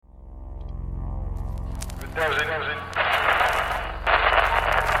Good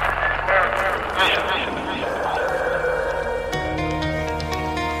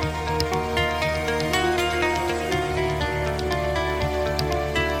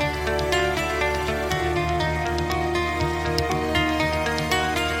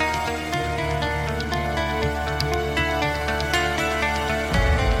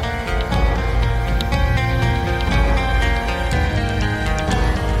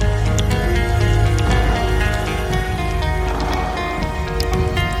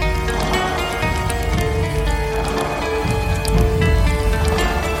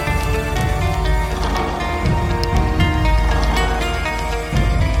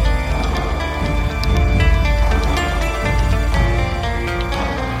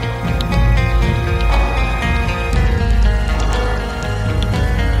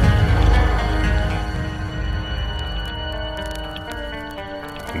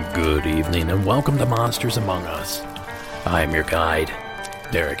evening and welcome to Monsters Among Us. I am your guide,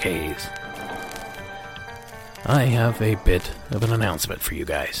 Derek Hayes. I have a bit of an announcement for you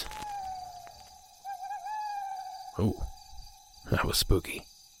guys. Oh, that was spooky.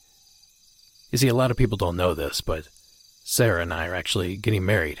 You see, a lot of people don't know this, but Sarah and I are actually getting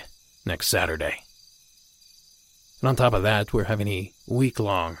married next Saturday. And on top of that, we're having a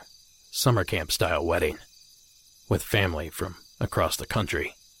week-long summer camp-style wedding with family from across the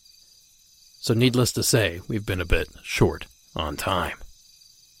country. So needless to say, we've been a bit short on time.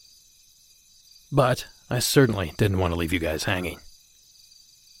 But I certainly didn't want to leave you guys hanging.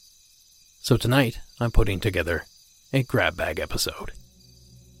 So tonight, I'm putting together a grab bag episode.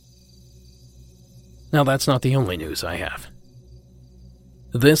 Now that's not the only news I have.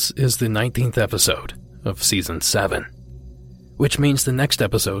 This is the 19th episode of Season 7, which means the next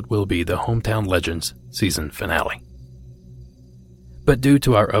episode will be the Hometown Legends season finale. But due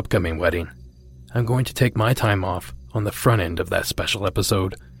to our upcoming wedding, I'm going to take my time off on the front end of that special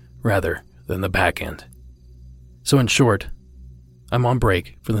episode rather than the back end. So in short, I'm on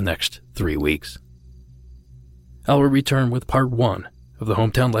break for the next 3 weeks. I will return with part 1 of the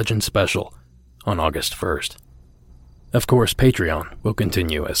Hometown Legends special on August 1st. Of course, Patreon will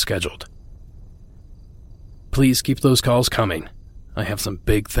continue as scheduled. Please keep those calls coming. I have some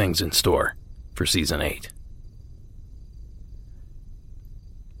big things in store for Season 8.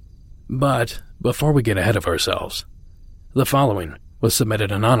 But before we get ahead of ourselves, the following was submitted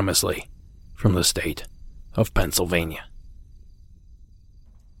anonymously from the state of Pennsylvania.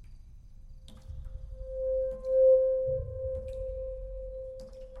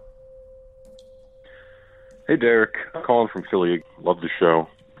 Hey Derek, I'm calling from Philly. Love the show.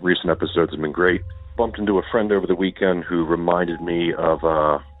 Recent episodes have been great. Bumped into a friend over the weekend who reminded me of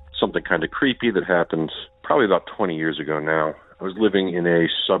something kind of creepy that happened probably about 20 years ago now. I was living in a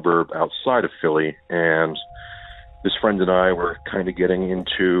suburb outside of Philly, and this friend and I were kind of getting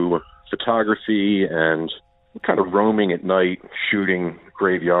into photography and kind of roaming at night, shooting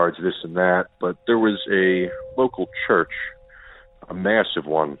graveyards, this and that. But there was a local church, a massive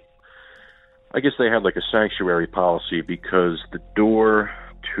one. I guess they had like a sanctuary policy because the door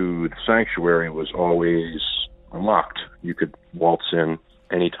to the sanctuary was always unlocked. You could waltz in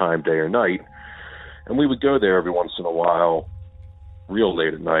anytime, day or night. And we would go there every once in a while, real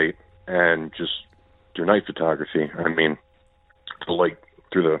late at night, and just do night photography. I mean, the light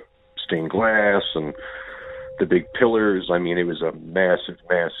through the stained glass and the big pillars. I mean, it was a massive,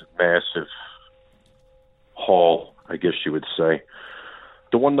 massive, massive hall, I guess you would say.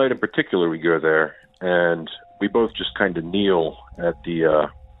 The one night in particular, we go there, and we both just kind of kneel at the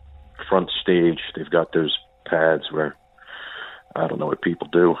front stage. They've got those pads where, I don't know what people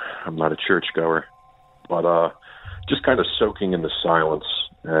do. I'm not a churchgoer. But just kind of soaking in the silence,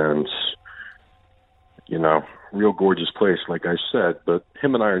 and, you know, real gorgeous place, like I said. But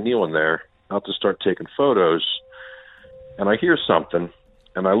him and I are kneeling there, about to start taking photos, and I hear something,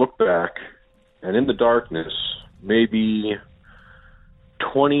 and I look back, and in the darkness, maybe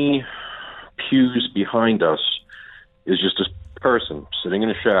 20 pews behind us is just this person sitting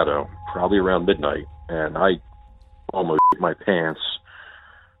in a shadow, probably around midnight, and I almost shit my pants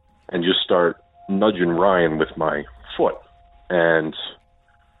and just start nudging Ryan with my foot, and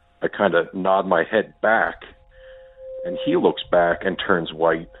I kind of nod my head back, and he looks back and turns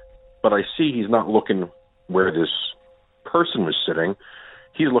white, but I see he's not looking where this person was sitting.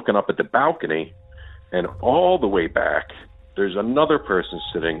 He's looking up at the balcony, and all the way back there's another person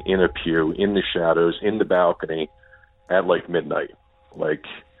sitting in a pew in the shadows in the balcony at like midnight. Like,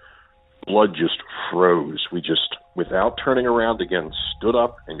 blood just froze. We just, without turning around again, stood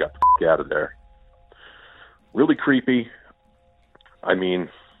up and got the f*** out of there. Really creepy. I mean,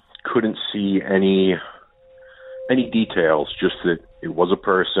 couldn't see any any details, just that it was a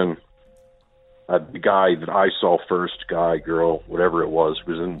person. The guy that I saw first, guy, girl, whatever it was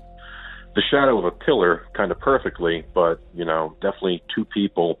in the shadow of a pillar kind of perfectly, but, definitely two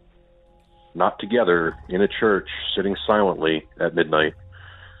people not together in a church sitting silently at midnight.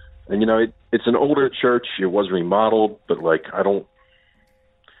 And, it's an older church. It was remodeled, but, I don't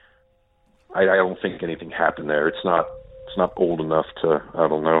think anything happened there. It's not old enough to, I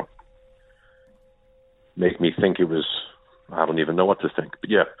don't know, make me think it was, I don't even know what to think. But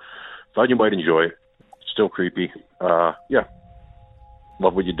yeah, thought you might enjoy it. Still creepy. Yeah.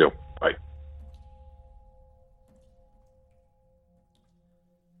 Love what you do. Bye.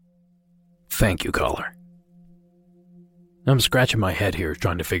 Thank you, caller. I'm scratching my head here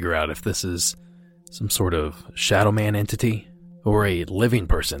trying to figure out if this is some sort of shadow man entity or a living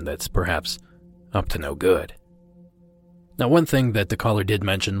person that's perhaps up to no good. Now, one thing that the caller did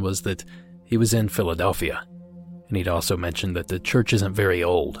mention was that he was in Philadelphia, and he'd also mentioned that the church isn't very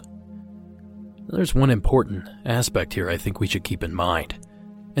old. There's one important aspect here I think we should keep in mind,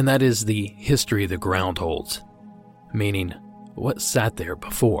 and that is the history the ground holds, meaning what sat there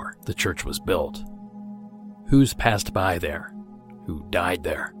before the church was built. Who's passed by there? Who died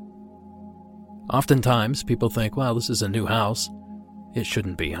there? Oftentimes, people think, well, this is a new house. It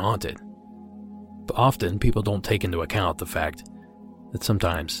shouldn't be haunted. But often, people don't take into account the fact that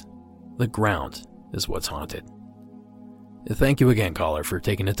sometimes the ground is what's haunted. Thank you again, caller, for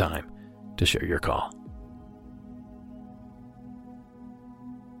taking the time to share your call.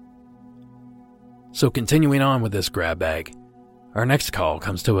 So continuing on with this grab bag, our next call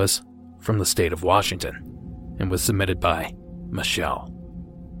comes to us from the state of Washington and was submitted by Michelle.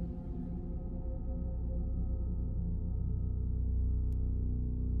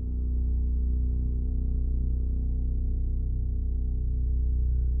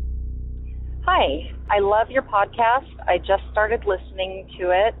 Hi, I love your podcast. I just started listening to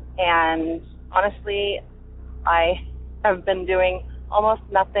it, and honestly, I have been doing almost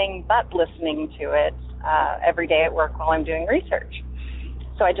nothing but listening to it every day at work while I'm doing research.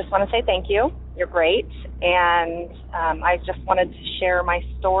 So I just want to say thank you. You're great, and I just wanted to share my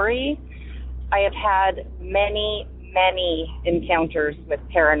story. I have had many encounters with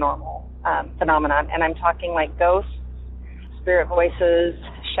paranormal phenomenon, and I'm talking like ghosts, spirit voices,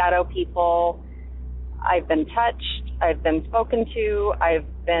 shadow people. I've been touched, I've been spoken to, I've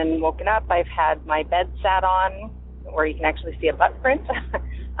been woken up, I've had my bed sat on, where you can actually see a butt print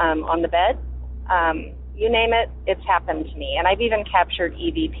on the bed. You name it, it's happened to me. And I've even captured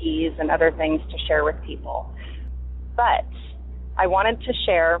EVPs and other things to share with people. But I wanted to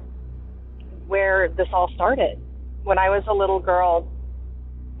share where this all started. When I was a little girl,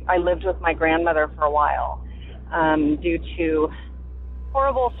 I lived with my grandmother for a while due to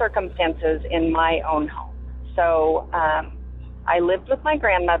horrible circumstances in my own home. So I lived with my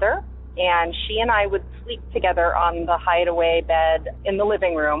grandmother, and she and I would sleep together on the hideaway bed in the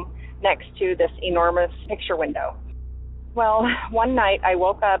living room next to this enormous picture window. Well, one night I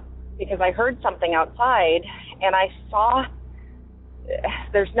woke up because I heard something outside, and I saw,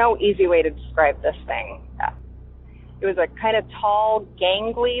 there's no easy way to describe this thing. It was a kind of tall,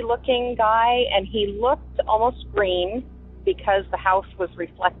 gangly looking guy, and he looked almost green because the house was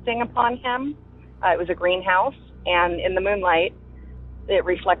reflecting upon him. It was a greenhouse, and in the moonlight, it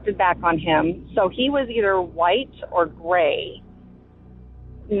reflected back on him. So he was either white or gray.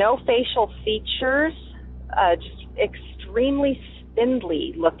 No facial features, just extremely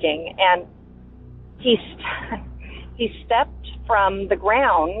spindly looking. And he stepped from the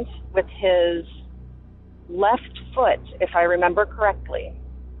ground with his left foot, if I remember correctly.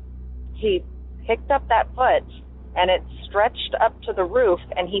 He picked up that foot, and it stretched up to the roof,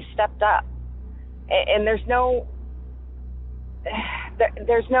 and he stepped up. And there's no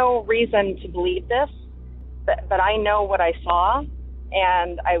reason to believe this, but I know what I saw,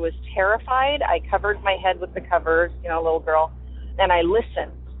 and I was terrified. I covered my head with the covers, little girl, and I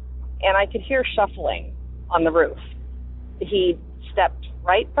listened, and I could hear shuffling on the roof. He stepped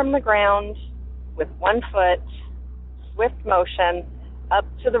right from the ground with one foot, swift motion, up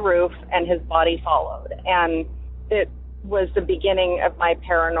to the roof, and his body followed. And it was the beginning of my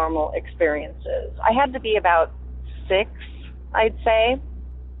paranormal experiences. I had to be about 6, I'd say.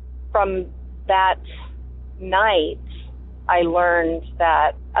 From that night, I learned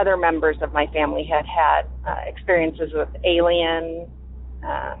that other members of my family had experiences with alien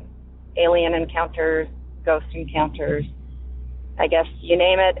encounters, ghost encounters. I guess you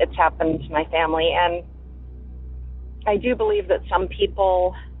name it, it's happened to my family. And I do believe that some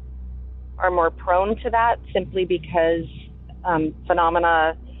people are more prone to that simply because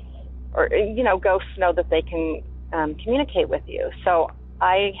phenomena or, ghosts know that they can communicate with you. So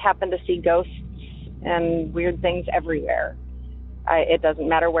I happen to see ghosts and weird things everywhere. It doesn't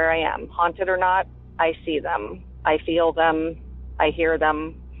matter where I am, haunted or not, I see them, I feel them, I hear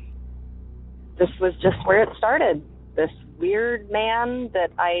them. This was just where it started. This weird man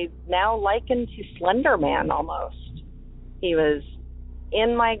that I now liken to Slender Man almost. He was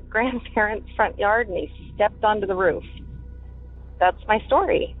in my grandparents' front yard and he stepped onto the roof. That's my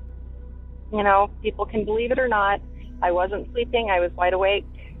story. You know, people can believe it or not. I wasn't sleeping, I was wide awake,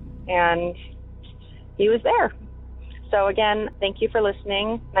 and he was there. So again, thank you for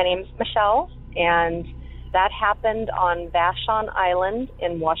listening. My name's Michelle, and that happened on Vashon Island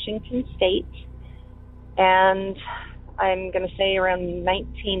in Washington State. And I'm going to say around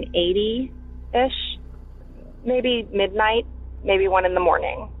 1980-ish, maybe midnight, maybe 1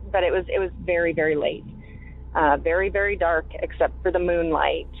 a.m. But it was very, very late. Very, very dark, except for the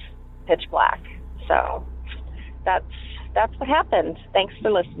moonlight, pitch black. So that's what happened. Thanks for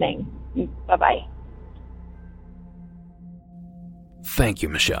listening. Bye-bye. Thank you,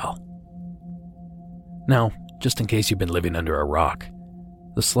 Michelle. Now, just in case you've been living under a rock,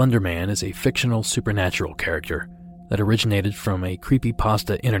 the Slender Man is a fictional supernatural character that originated from a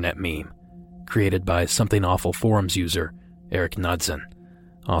creepypasta internet meme created by Something Awful forums user Eric Knudsen,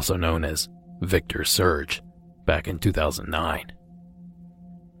 also known as Victor Surge, back in 2009.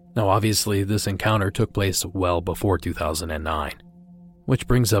 Now, obviously, this encounter took place well before 2009, which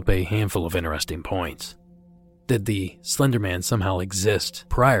brings up a handful of interesting points. Did the Slender Man somehow exist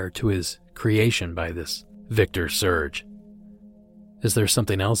prior to his creation by this Victor Surge? Is there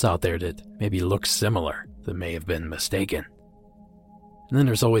something else out there that maybe looks similar that may have been mistaken? And then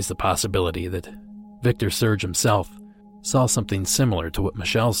there's always the possibility that Victor Surge himself saw something similar to what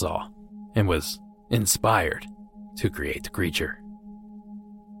Michelle saw and was inspired to create the creature.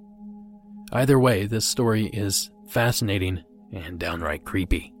 Either way, this story is fascinating and downright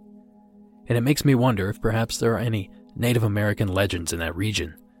creepy. And it makes me wonder if perhaps there are any Native American legends in that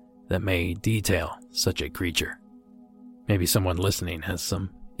region that may detail such a creature. Maybe someone listening has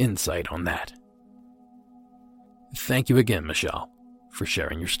some insight on that. Thank you again, Michelle, for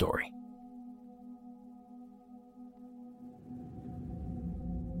sharing your story.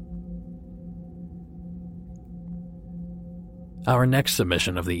 Our next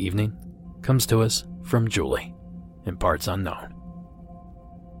submission of the evening comes to us from Julie, in parts unknown.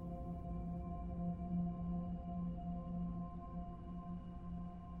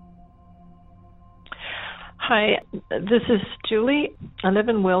 Hi, this is Julie. I live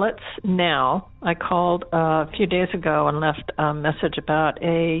in Willits now. I called a few days ago and left a message about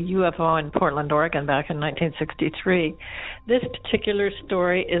a UFO in Portland, Oregon back in 1963. This particular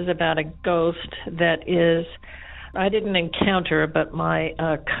story is about a ghost that I didn't encounter, but my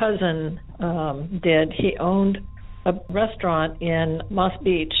cousin did. He owned a restaurant in Moss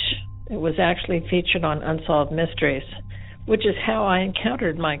Beach. It was actually featured on Unsolved Mysteries, which is how I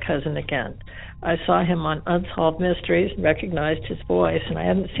encountered my cousin again. I saw him on Unsolved Mysteries and recognized his voice, and I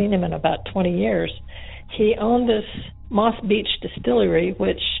hadn't seen him in about 20 years. He owned this Moss Beach distillery,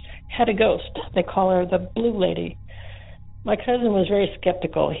 which had a ghost. They call her the Blue Lady. My cousin was very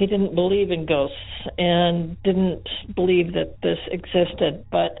skeptical. He didn't believe in ghosts and didn't believe that this existed.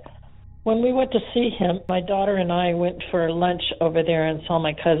 But when we went to see him, my daughter and I went for lunch over there and saw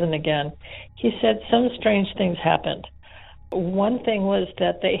my cousin again. He said some strange things happened. One thing was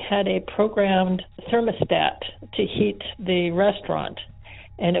that they had a programmed thermostat to heat the restaurant,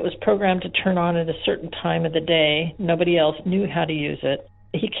 and it was programmed to turn on at a certain time of the day. Nobody else knew how to use it.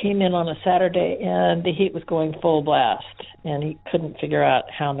 He came in on a Saturday, and the heat was going full blast, and he couldn't figure out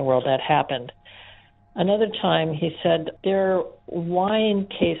how in the world that happened. Another time, he said their wine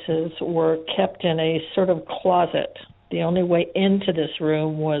cases were kept in a sort of closet. The only way into this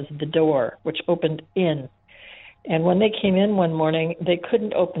room was the door, which opened in. And when they came in one morning, they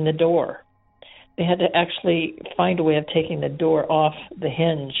couldn't open the door. They had to actually find a way of taking the door off the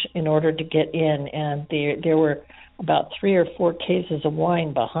hinge in order to get in. And there were about 3 or 4 cases of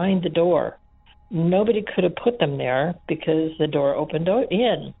wine behind the door. Nobody could have put them there because the door opened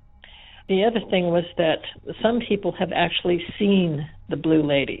in. The other thing was that some people have actually seen the Blue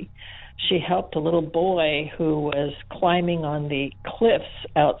Lady. She helped a little boy who was climbing on the cliffs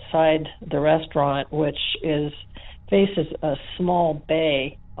outside the restaurant, which faces a small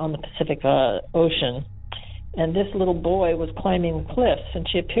bay on the Pacific Ocean. And this little boy was climbing the cliffs, and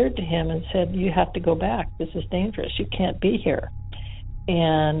she appeared to him and said, "You have to go back. This is dangerous. You can't be here."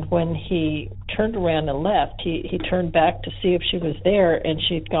 And when he turned around and left, he turned back to see if she was there, and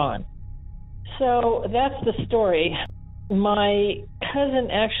she'd gone. So that's the story. My cousin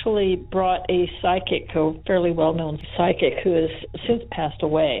actually brought a psychic, a fairly well-known psychic who has since passed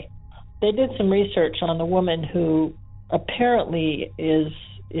away. They did some research on the woman who apparently is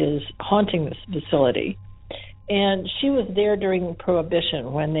haunting this facility. And she was there during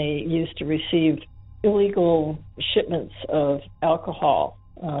Prohibition when they used to receive illegal shipments of alcohol.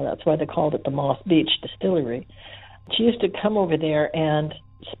 That's why they called it the Moss Beach Distillery. She used to come over there and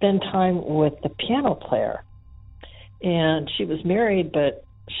spend time with the piano player. And she was married, but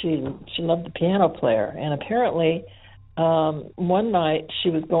she loved the piano player. And apparently, one night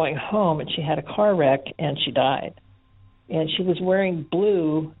she was going home and she had a car wreck and she died. And she was wearing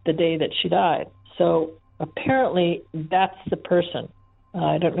blue the day that she died. So apparently that's the person.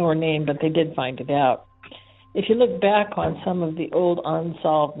 I don't know her name, but they did find it out. If you look back on some of the old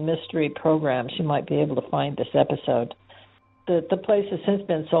unsolved mystery programs, you might be able to find this episode. The place has since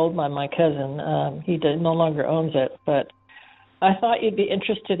been sold by my cousin. He no longer owns it, but I thought you'd be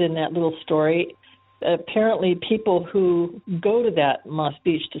interested in that little story. Apparently, people who go to that Moss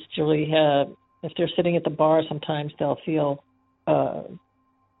Beach Distillery, if they're sitting at the bar, sometimes they'll feel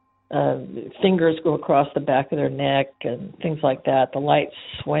fingers go across the back of their neck and things like that. The lights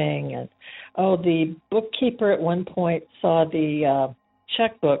swing. And the bookkeeper at one point saw the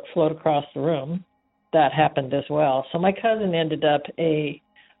checkbook float across the room. That happened as well. So my cousin ended up a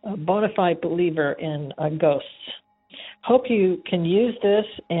bona fide believer in ghosts. Hope you can use this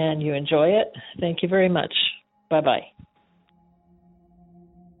and you enjoy it. Thank you very much. Bye-bye.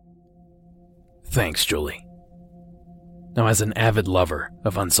 Thanks, Julie. Now, as an avid lover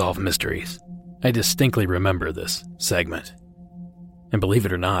of unsolved mysteries, I distinctly remember this segment. And believe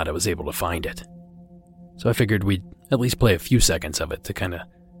it or not, I was able to find it. So I figured we'd at least play a few seconds of it to kind of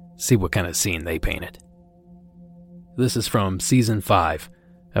see what kind of scene they painted. This is from Season 5,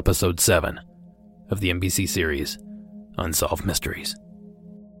 Episode 7 of the NBC series Unsolved Mysteries.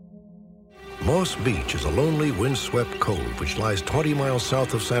 Moss Beach is a lonely, windswept cove which lies 20 miles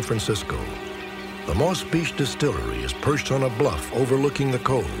south of San Francisco. The Moss Beach Distillery is perched on a bluff overlooking the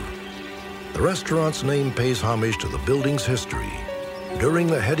cove. The restaurant's name pays homage to the building's history. During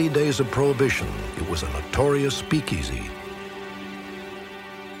the heady days of Prohibition, it was a notorious speakeasy.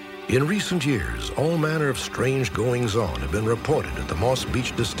 In recent years, all manner of strange goings-on have been reported at the Moss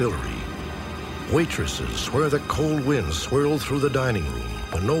Beach Distillery. Waitresses swear that cold winds swirl through the dining room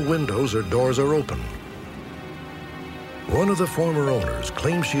when no windows or doors are open. One of the former owners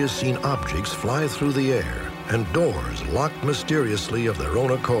claims she has seen objects fly through the air and doors locked mysteriously of their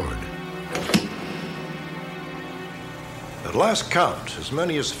own accord. At last count, as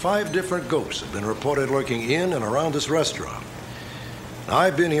many as 5 different ghosts have been reported lurking in and around this restaurant.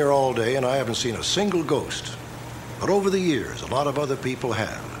 I've been here all day and I haven't seen a single ghost. But over the years, a lot of other people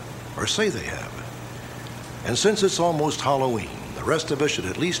have, or say they have. And since it's almost Halloween, the rest of us should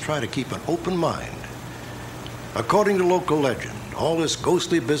at least try to keep an open mind. According to local legend, all this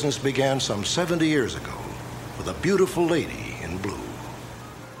ghostly business began some 70 years ago with a beautiful lady in blue.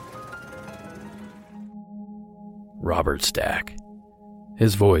 Robert Stack.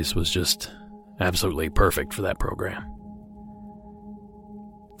 His voice was just absolutely perfect for that program.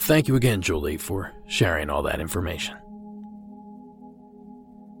 Thank you again, Julie, for sharing all that information.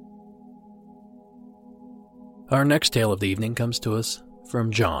 Our next tale of the evening comes to us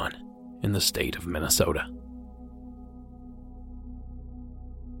from John in the state of Minnesota.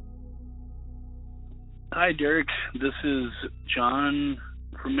 Hi, Derek. This is John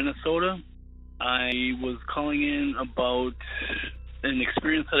from Minnesota. I was calling in about an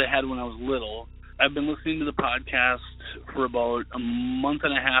experience that I had when I was little. I've been listening to the podcast for about a month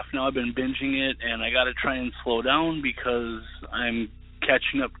and a half now. I've been binging it, and I got to try and slow down because I'm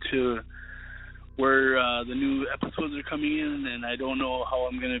catching up to where the new episodes are coming in, and I don't know how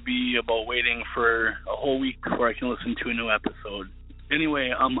I'm going to be about waiting for a whole week before I can listen to a new episode.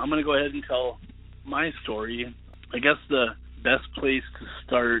 Anyway, I'm going to go ahead and tell my story. I guess the best place to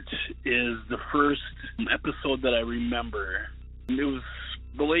start is the first episode that I remember. It was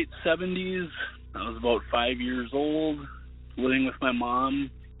the late 70s. I was about 5 years old, living with my mom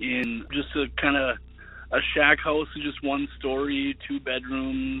in just a kind of a shack house, just one story, 2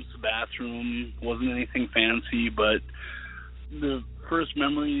 bedrooms, bathroom. Wasn't anything fancy, but the first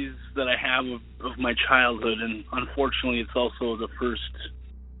memories that I have of my childhood, and unfortunately it's also the first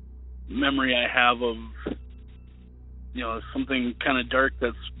memory I have of, something kind of dark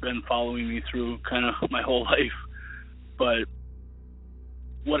that's been following me through kind of my whole life. But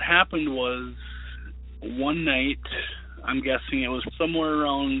what happened was, one night, I'm guessing it was somewhere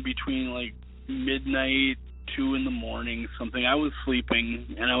around between like midnight, 2 in the morning, something. I was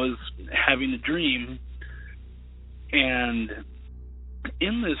sleeping and I was having a dream, And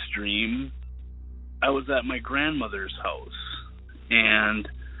in this dream, I was at my grandmother's house, and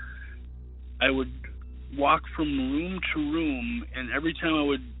I would walk from room to room, and every time I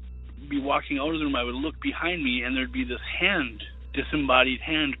would be walking out of the room, I would look behind me, and there'd be this hand, disembodied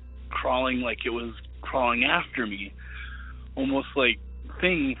hand, crawling like it was crawling after me, almost like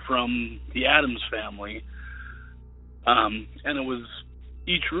Thing from the Addams Family. And it was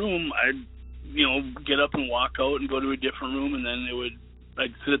each room, I'd get up and walk out and go to a different room, and then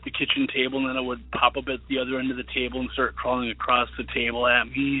I'd sit at the kitchen table, and then it would pop up at the other end of the table and start crawling across the table at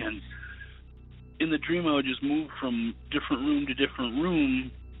me. And in the dream, I would just move from different room to different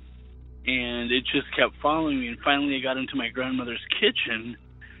room, and it just kept following me. And finally, I got into my grandmother's kitchen,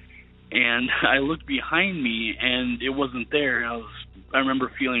 and I looked behind me, and it wasn't there. I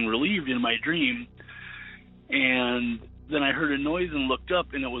remember feeling relieved in my dream, and then I heard a noise and looked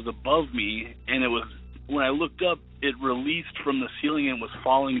up, and it was above me, and when I looked up, it released from the ceiling and was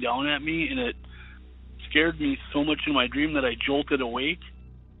falling down at me, and it scared me so much in my dream that I jolted awake.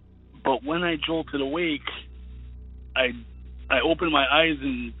 But when I jolted awake, I opened my eyes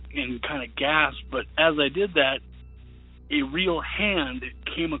and kind of gasped, but as I did that, a real hand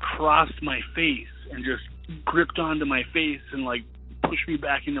came across my face and just gripped onto my face and like pushed me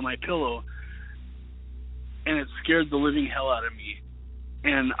back into my pillow, and it scared the living hell out of me.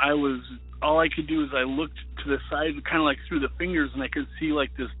 And all I could do is I looked to the side, kind of like through the fingers, and I could see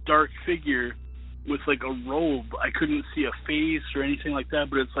like this dark figure with like a robe. I couldn't see a face or anything like that,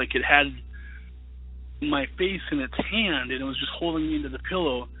 but it's like it had my face in its hand, and it was just holding me into the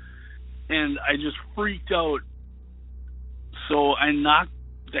pillow, and I just freaked out. So I knocked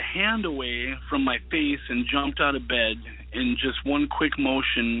the hand away from my face and jumped out of bed in just one quick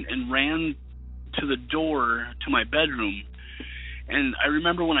motion and ran to the door to my bedroom. And I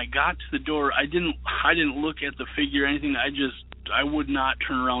remember when I got to the door, I didn't look at the figure or anything. I would not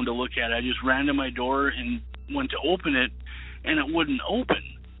turn around to look at it. I just ran to my door and went to open it, and it wouldn't open,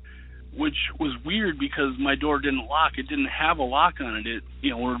 which was weird because my door didn't lock. It didn't have a lock on it.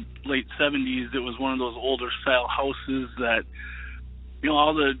 We're late 70s. It was one of those older style houses that,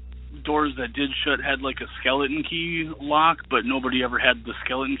 all the doors that did shut had like a skeleton key lock, but nobody ever had the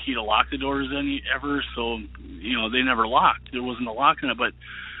skeleton key to lock the doors ever. So, they never locked. There wasn't a lock on it, but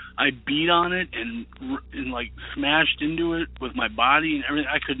I beat on it and like smashed into it with my body and everything.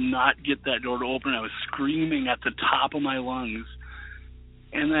 I could not get that door to open. I was screaming at the top of my lungs.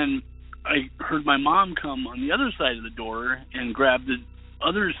 And then I heard my mom come on the other side of the door and grab the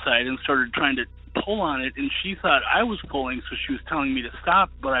other side and started trying to pull on it, and she thought I was pulling, so she was telling me to stop,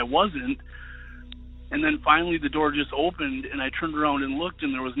 but I wasn't. And then finally the door just opened, and I turned around and looked,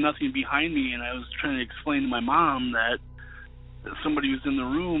 and there was nothing behind me, and I was trying to explain to my mom that somebody was in the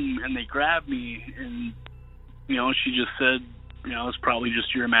room, and they grabbed me, and, she just said, it's probably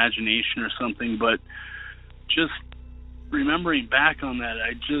just your imagination or something. But just remembering back on that,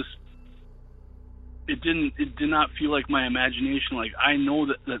 it did not feel like my imagination. Like, I know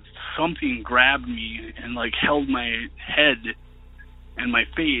that something grabbed me and like held my head and my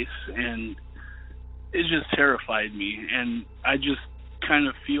face, and it just terrified me. And I just kind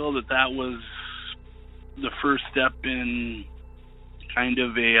of feel that was the first step in kind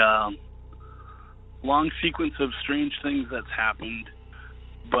of a long sequence of strange things that's happened.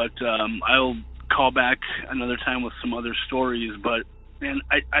 But I'll call back another time with some other stories. And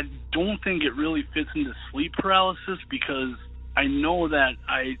I don't think it really fits into sleep paralysis, because I know that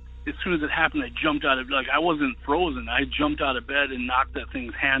as soon as it happened, I jumped out of, like, I wasn't frozen. I jumped out of bed and knocked that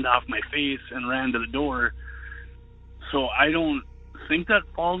thing's hand off my face and ran to the door. So I don't think that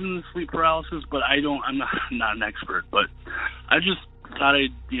falls into sleep paralysis, but I'm not an expert. But I just thought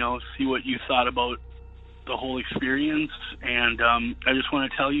I'd, see what you thought about the whole experience. And I just want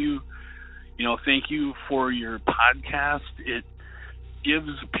to tell you, thank you for your podcast. It gives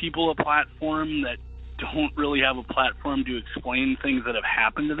people a platform that don't really have a platform to explain things that have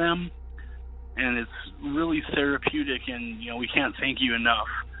happened to them, and it's really therapeutic, and we can't thank you enough,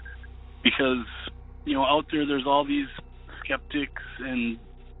 because out there's all these skeptics and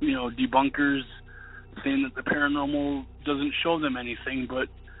debunkers saying that the paranormal doesn't show them anything, but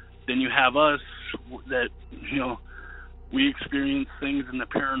then you have us that we experience things, and the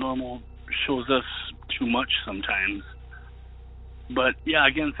paranormal shows us too much sometimes. But yeah,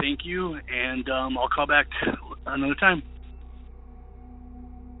 again, thank you, and I'll call back another time.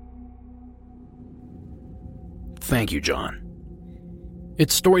 Thank you, John.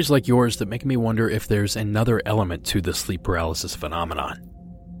 It's stories like yours that make me wonder if there's another element to the sleep paralysis phenomenon.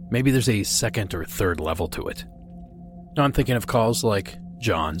 Maybe there's a second or third level to it. Now I'm thinking of calls like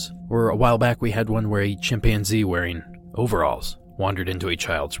John's, or a while back we had one where a chimpanzee wearing overalls wandered into a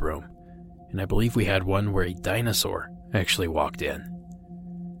child's room, and I believe we had one where a dinosaur actually walked in.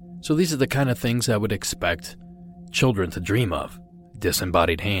 So these are the kind of things I would expect children to dream of.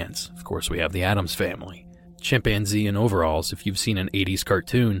 Disembodied hands. Of course, we have the Addams Family. Chimpanzee in overalls. If you've seen an 80s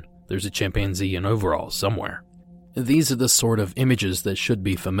cartoon, there's a chimpanzee in overalls somewhere. These are the sort of images that should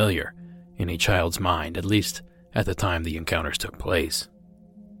be familiar in a child's mind, at least at the time the encounters took place.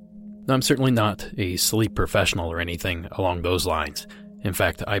 Now, I'm certainly not a sleep professional or anything along those lines. In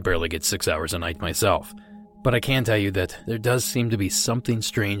fact, I barely get 6 hours a night myself. But I can tell you that there does seem to be something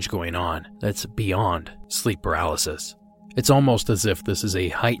strange going on that's beyond sleep paralysis. It's almost as if this is a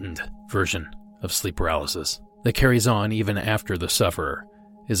heightened version of sleep paralysis that carries on even after the sufferer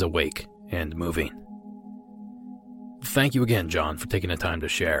is awake and moving. Thank you again, John, for taking the time to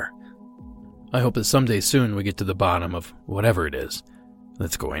share. I hope that someday soon we get to the bottom of whatever it is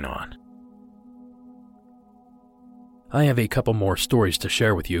that's going on. I have a couple more stories to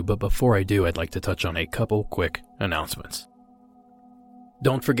share with you, but before I do, I'd like to touch on a couple quick announcements.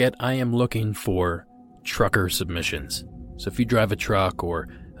 Don't forget, I am looking for trucker submissions. So if you drive a truck or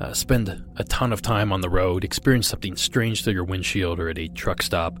spend a ton of time on the road, experience something strange through your windshield or at a truck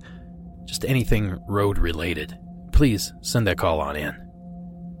stop, just anything road related, please send that call on in.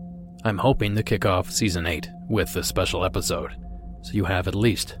 I'm hoping to kick off Season 8 with a special episode, so you have at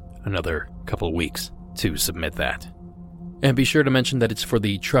least another couple weeks to submit that. And be sure to mention that it's for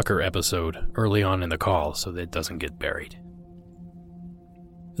the trucker episode early on in the call so that it doesn't get buried.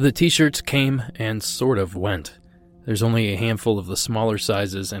 The t-shirts came and sort of went. There's only a handful of the smaller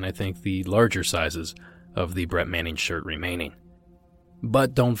sizes and I think the larger sizes of the Brett Manning shirt remaining.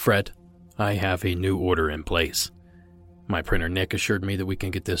 But don't fret, I have a new order in place. My printer Nick assured me that we can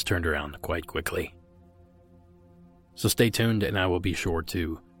get this turned around quite quickly. So stay tuned and I will be sure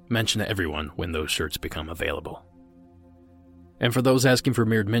to mention to everyone when those shirts become available. And for those asking for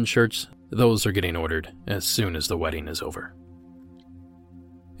Mirrored Men shirts, those are getting ordered as soon as the wedding is over.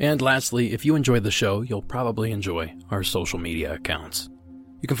 And lastly, if you enjoy the show, you'll probably enjoy our social media accounts.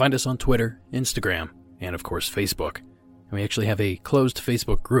 You can find us on Twitter, Instagram, and of course Facebook. And we actually have a closed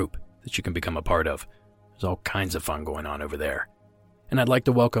Facebook group that you can become a part of. There's all kinds of fun going on over there. And I'd like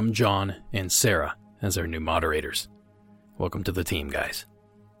to welcome John and Sarah as our new moderators. Welcome to the team, guys.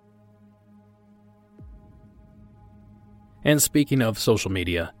 And speaking of social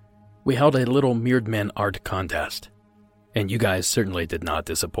media, we held a little Mirrored Men art contest. And you guys certainly did not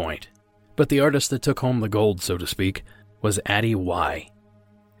disappoint. But the artist that took home the gold, so to speak, was Addie Y.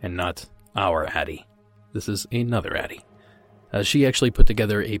 And not our Addie. This is another Addie. She actually put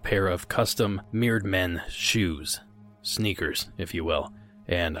together a pair of custom Mirrored Men shoes. Sneakers, if you will.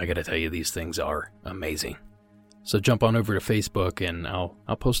 And I gotta tell you, these things are amazing. So jump on over to Facebook and I'll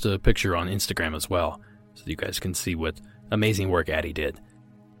post a picture on Instagram as well, so you guys can see what amazing work Addie did.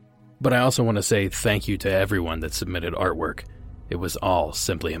 But I also want to say thank you to everyone that submitted artwork. It was all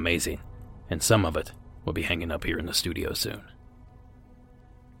simply amazing, and some of it will be hanging up here in the studio soon.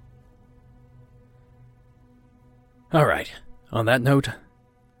 Alright, on that note,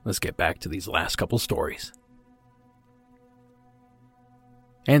 let's get back to these last couple stories.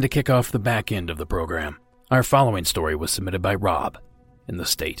 And to kick off the back end of the program, our following story was submitted by Rob in the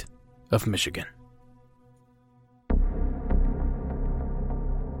state of Michigan.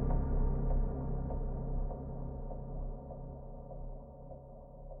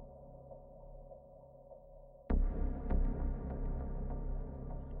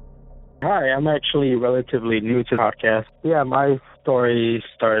 Hi, I'm actually relatively new to the podcast. Yeah, my story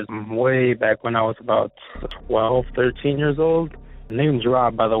started way back when I was about 12, 13 years old. My name's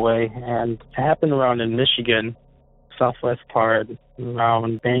Rob, by the way, and it happened around in Michigan, southwest part,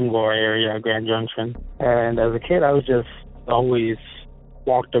 around Bangor area, Grand Junction. And as a kid, I was just always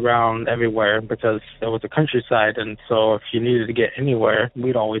walked around everywhere because it was a countryside, and so if you needed to get anywhere,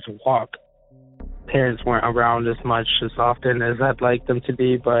 we'd always walk. Parents weren't around as much as often as I'd like them to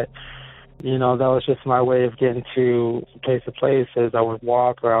be, but you know, that was just my way of getting to place to place, as I would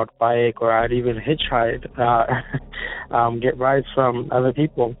walk or I would bike or I'd even hitchhike, get rides from other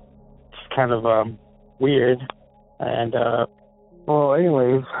people. It's kind of weird. And, well,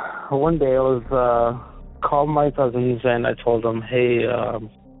 anyways, one day I was called my cousins and I told them, hey,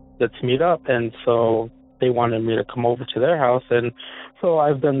 let's meet up. And so they wanted me to come over to their house. And so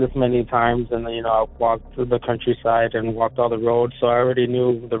I've done this many times, and, you know, I've walked through the countryside and walked all the roads, so I already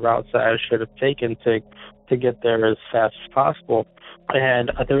knew the routes that I should have taken to get there as fast as possible.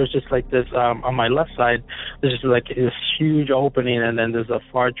 And there was just like this, on my left side, there's just like this huge opening, and then there's a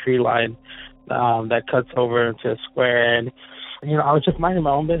far tree line that cuts over into a square. And I was just minding my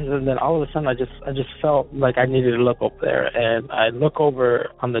own business, and then all of a sudden I just felt like I needed to look over there, and I look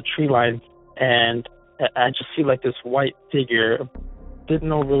over on the tree line, and I just see like this white figure. Didn't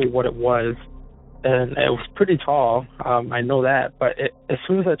know really what it was, and it was pretty tall. I know that, but as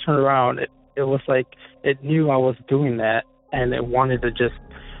soon as I turned around, it was like it knew I was doing that, and it wanted to just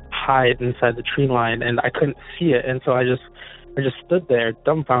hide inside the tree line, and I couldn't see it, and so I just stood there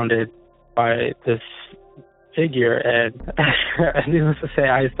dumbfounded by this figure, and needless to say,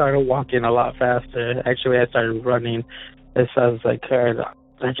 I started walking a lot faster. Actually, I started running as fast as I could.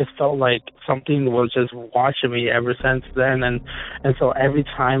 I just felt like something was just watching me ever since then, and so every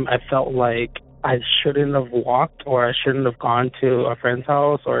time I felt like I shouldn't have walked or I shouldn't have gone to a friend's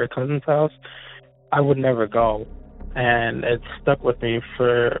house or a cousin's house, I would never go. And it stuck with me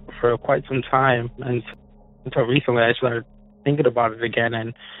for quite some time, and until recently I started thinking about it again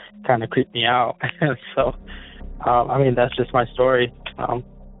and kind of creeped me out. So, that's just my story.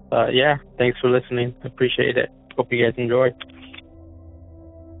 Yeah, thanks for listening. I appreciate it. Hope you guys enjoy.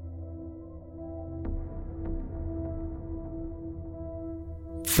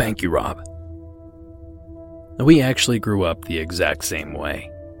 Thank you, Rob. We actually grew up the exact same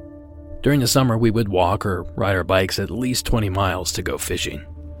way. During the summer, we would walk or ride our bikes at least 20 miles to go fishing.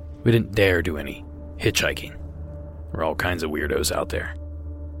 We didn't dare do any hitchhiking. There were all kinds of weirdos out there.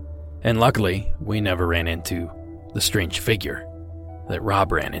 And luckily, we never ran into the strange figure that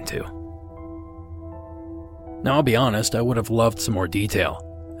Rob ran into. Now, I'll be honest, I would have loved some more detail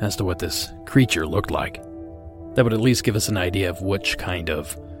as to what this creature looked like. That would at least give us an idea of which kind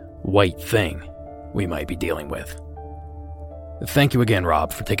of white thing we might be dealing with. Thank you again,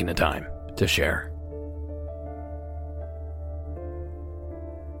 Rob, for taking the time to share.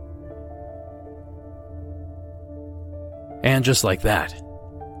 And just like that,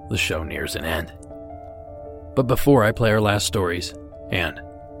 the show nears an end. But before I play our last stories, and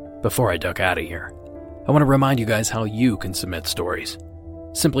before I duck out of here, I want to remind you guys how you can submit stories.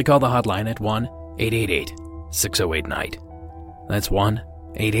 Simply call the hotline at 1-888-608-NIGHT. That's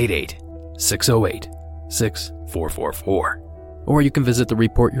 1-888-608-6444. Or you can visit the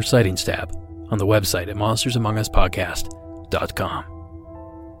Report Your Sightings tab on the website at monstersamonguspodcast.com.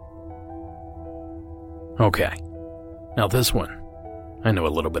 Okay, now this one I know a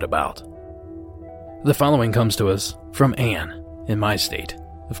little bit about. The following comes to us from Anne in my state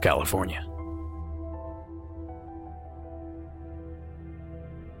of California.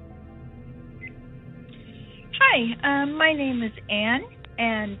 Hi, my name is Anne,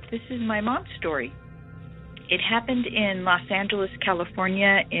 and this is my mom's story. It happened in Los Angeles,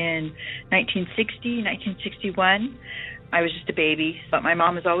 California in 1960, 1961. I was just a baby, but my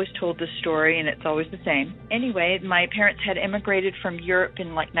mom has always told this story, and it's always the same. Anyway, my parents had immigrated from Europe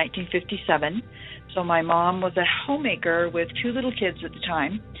in 1957, so my mom was a homemaker with two little kids at the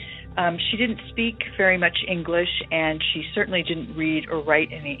time. She didn't speak very much English, and she certainly didn't read or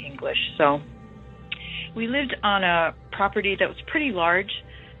write any English. So we lived on a property that was pretty large.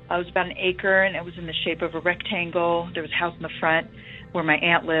 It was about an acre, and it was in the shape of a rectangle. There was a house in the front where my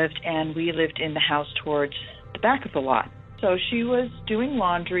aunt lived, and we lived in the house towards the back of the lot. So she was doing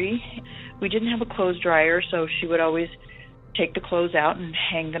laundry. We didn't have a clothes dryer, so she would always take the clothes out and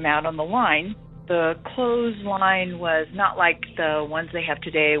hang them out on the line. The clothes line was not like the ones they have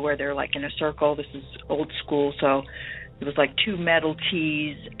today where they're like in a circle. This is old school, so it was like two metal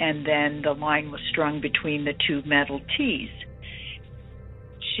T's, and then the line was strung between the two metal T's.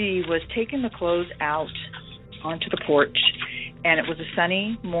 She was taking the clothes out onto the porch, and it was a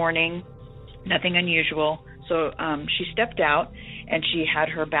sunny morning, nothing unusual. So she stepped out, and she had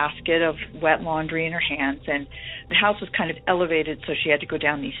her basket of wet laundry in her hands, and the house was kind of elevated, so she had to go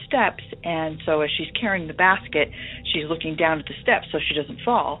down these steps. And so as she's carrying the basket, she's looking down at the steps so she doesn't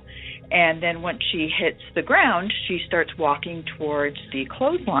fall. And then once she hits the ground, she starts walking towards the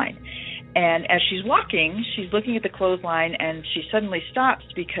clothesline. And as she's walking, she's looking at the clothesline, and she suddenly stops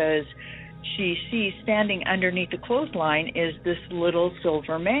because she sees standing underneath the clothesline is this little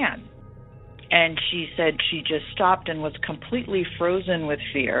silver man. And she said she just stopped and was completely frozen with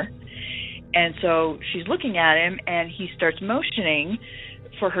fear. And so she's looking at him, and he starts motioning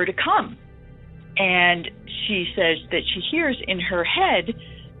for her to come. And she says that she hears in her head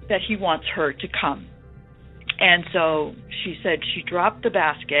that he wants her to come. And so she said she dropped the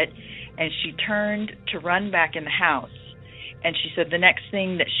basket, and she turned to run back in the house. And she said the next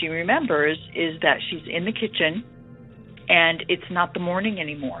thing that she remembers is that she's in the kitchen, and it's not the morning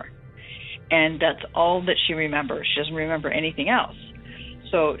anymore. And that's all that she remembers. She doesn't remember anything else.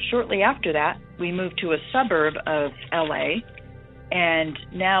 So shortly after that, we moved to a suburb of LA, and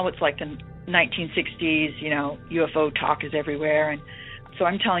now it's like the 1960s, UFO talk is everywhere. And so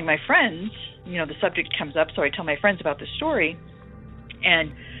I'm telling my friends, the subject comes up, so I tell my friends about the story.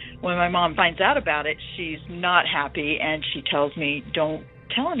 And when my mom finds out about it, she's not happy, and she tells me, don't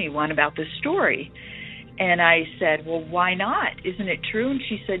tell anyone about this story. And I said, well, why not? Isn't it true? And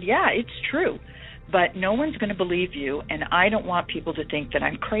she said, yeah, it's true, but no one's going to believe you, and I don't want people to think that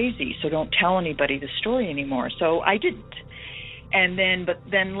I'm crazy, so don't tell anybody the story anymore. So I didn't. But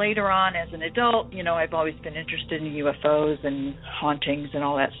then later on as an adult, I've always been interested in UFOs and hauntings and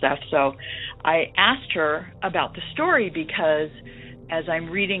all that stuff. So I asked her about the story because as I'm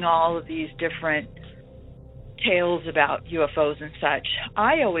reading all of these different tales about UFOs and such,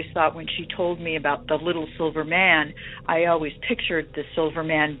 I always thought when she told me about the little silver man, I always pictured the silver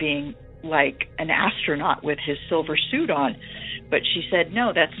man being like an astronaut with his silver suit on. But she said,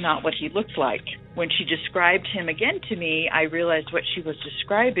 no, that's not what he looked like. When she described him again to me, I realized what she was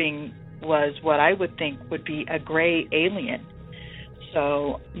describing was what I would think would be a gray alien.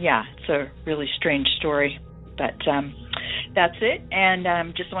 So, yeah, it's a really strange story. But that's it.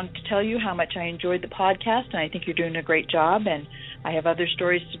 And just wanted to tell you how much I enjoyed the podcast, and I think you're doing a great job. And I have other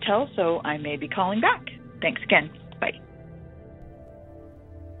stories to tell, so I may be calling back. Thanks again. Bye.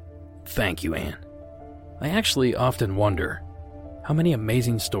 Thank you, Anne. I actually often wonder, how many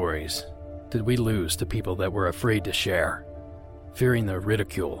amazing stories did we lose to people that were afraid to share, fearing the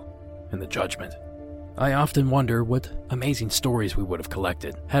ridicule and the judgment? I often wonder what amazing stories we would have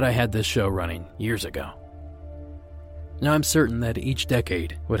collected had I had this show running years ago. Now, I'm certain that each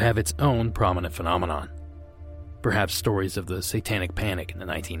decade would have its own prominent phenomenon. Perhaps stories of the Satanic Panic in the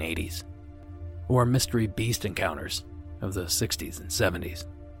 1980s, or mystery beast encounters of the 60s and 70s,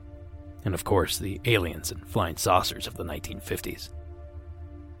 and of course the aliens and flying saucers of the 1950s.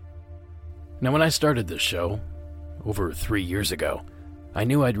 Now, when I started this show, over 3 years ago, I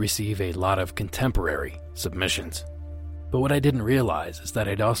knew I'd receive a lot of contemporary submissions. But what I didn't realize is that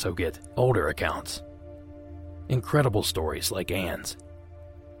I'd also get older accounts. Incredible stories like Anne's.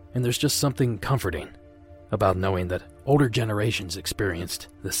 And there's just something comforting about knowing that older generations experienced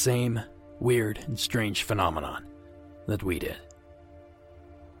the same weird and strange phenomenon that we did.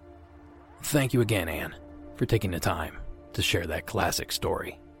 Thank you again, Anne, for taking the time to share that classic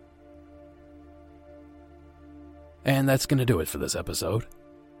story. And that's going to do it for this episode.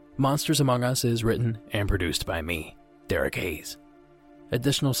 Monsters Among Us is written and produced by me, Derek Hayes.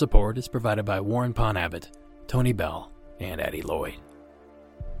 Additional support is provided by Warren Pon Abbott, Tony Bell, and Addie Lloyd.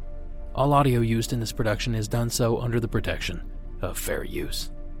 All audio used in this production is done so under the protection of fair use.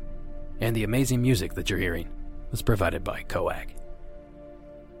 And the amazing music that you're hearing was provided by Coag.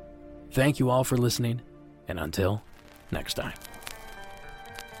 Thank you all for listening, and until next time.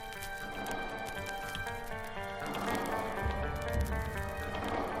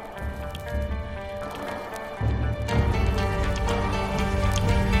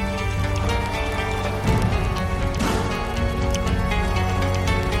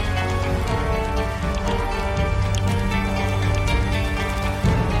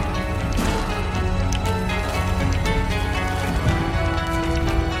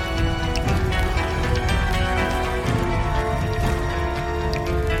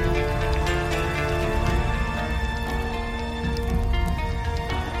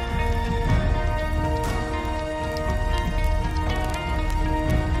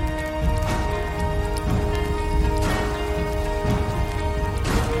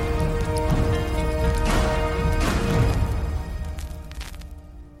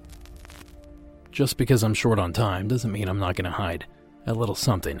 Just because I'm short on time doesn't mean I'm not going to hide a little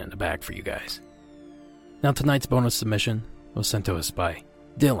something in the bag for you guys. Now, tonight's bonus submission was sent to us by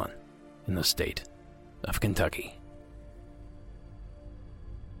Dylan in the state of Kentucky.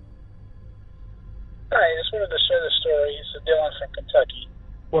 Hi, I just wanted to share this story. It's Dylan from Kentucky,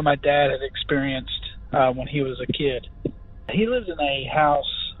 what my dad had experienced when he was a kid. He lived in a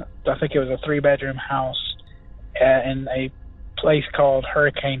house, I think it was a 3-bedroom house, in a place called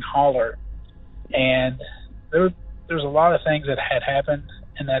Hurricane Holler. And there's a lot of things that had happened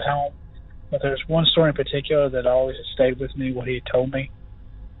in that home, but there's one story in particular that always has stayed with me, what he had told me.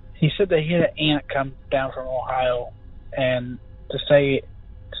 He said that he had an aunt come down from Ohio and to stay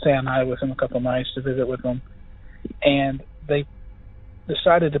on night with him a couple of nights to visit with him. And they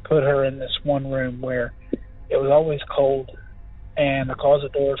decided to put her in this one room where it was always cold and the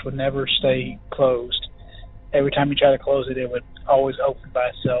closet doors would never stay closed. Every time you try to close it, it would always open by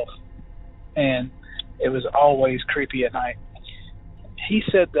itself. And it was always creepy at night. He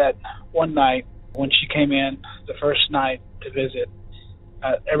said that one night when she came in, the first night to visit,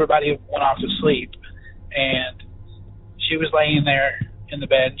 everybody went off to sleep, and she was laying there in the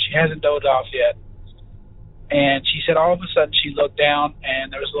bed. She hasn't dozed off yet. And she said all of a sudden she looked down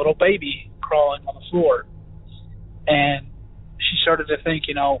and there was a little baby crawling on the floor. And she started to think,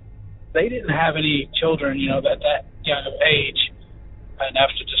 they didn't have any children, at that young of age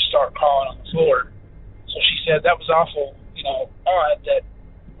enough to just start crawling on the floor. So she said that was awful, odd that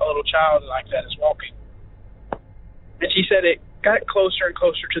a little child like that is walking. And she said it got closer and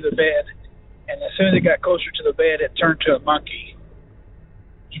closer to the bed, and as soon as it got closer to the bed, it turned to a monkey.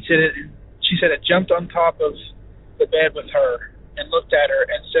 She said it jumped on top of the bed with her and looked at her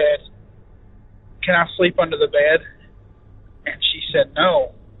and said, "Can I sleep under the bed?" And she said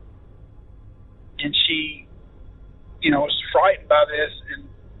no. And she, was frightened by this, and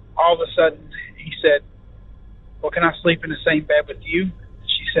all of a sudden he said, "Well, can I sleep in the same bed with you?"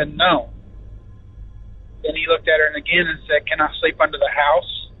 She said no. Then he looked at her again and said, "Can I sleep under the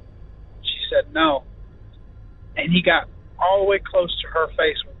house?" She said no. And he got all the way close to her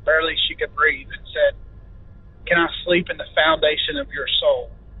face when barely she could breathe and said, "Can I sleep in the foundation of your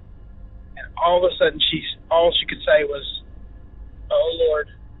soul?" And all of a sudden all she could say was, "Oh Lord,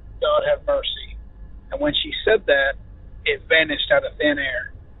 God have mercy." And when she said that, it vanished out of thin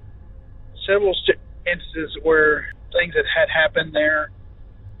air. Several instances where things that had happened there,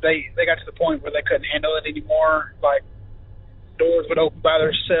 they got to the point where they couldn't handle it anymore. Like doors would open by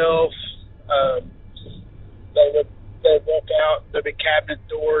themselves. They would walk out. There'd be cabinet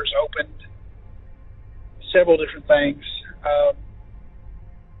doors opened. Several different things.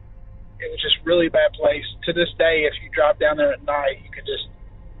 It was just really bad place. To this day, if you drive down there at night, you can just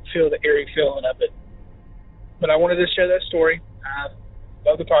feel the eerie feeling of it. But I wanted to share that story. I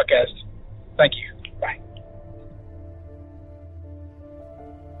love the podcast. Thank you. Bye.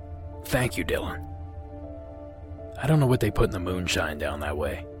 Thank you, Dylan. I don't know what they put in the moonshine down that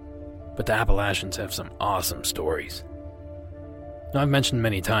way, but the Appalachians have some awesome stories. Now, I've mentioned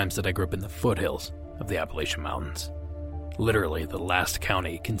many times that I grew up in the foothills of the Appalachian Mountains, literally the last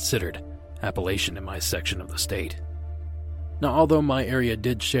county considered Appalachian in my section of the state. Now, although my area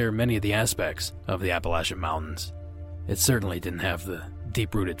did share many of the aspects of the Appalachian Mountains, it certainly didn't have the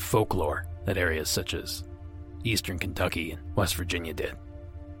deep-rooted folklore that areas such as eastern Kentucky and West Virginia did.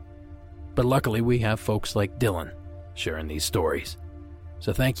 But luckily, we have folks like Dylan sharing these stories.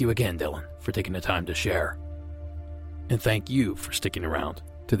 So thank you again, Dylan, for taking the time to share. And thank you for sticking around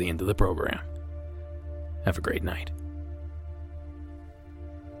to the end of the program. Have a great night.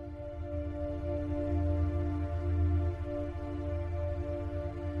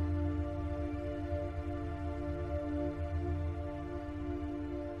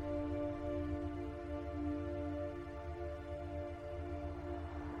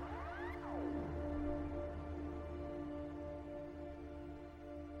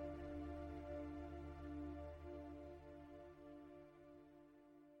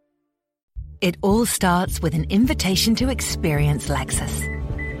 It all starts with an invitation to experience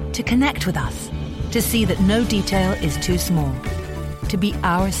Lexus, to connect with us, to see that no detail is too small, to be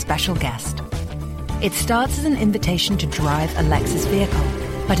our special guest. It starts as an invitation to drive a Lexus vehicle,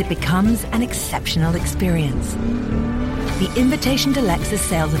 but it becomes an exceptional experience. The Invitation to Lexus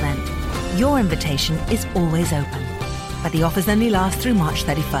sales event. Your invitation is always open, but the offers only last through March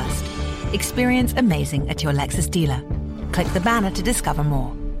 31st. Experience amazing at your Lexus dealer. Click the banner to discover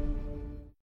more.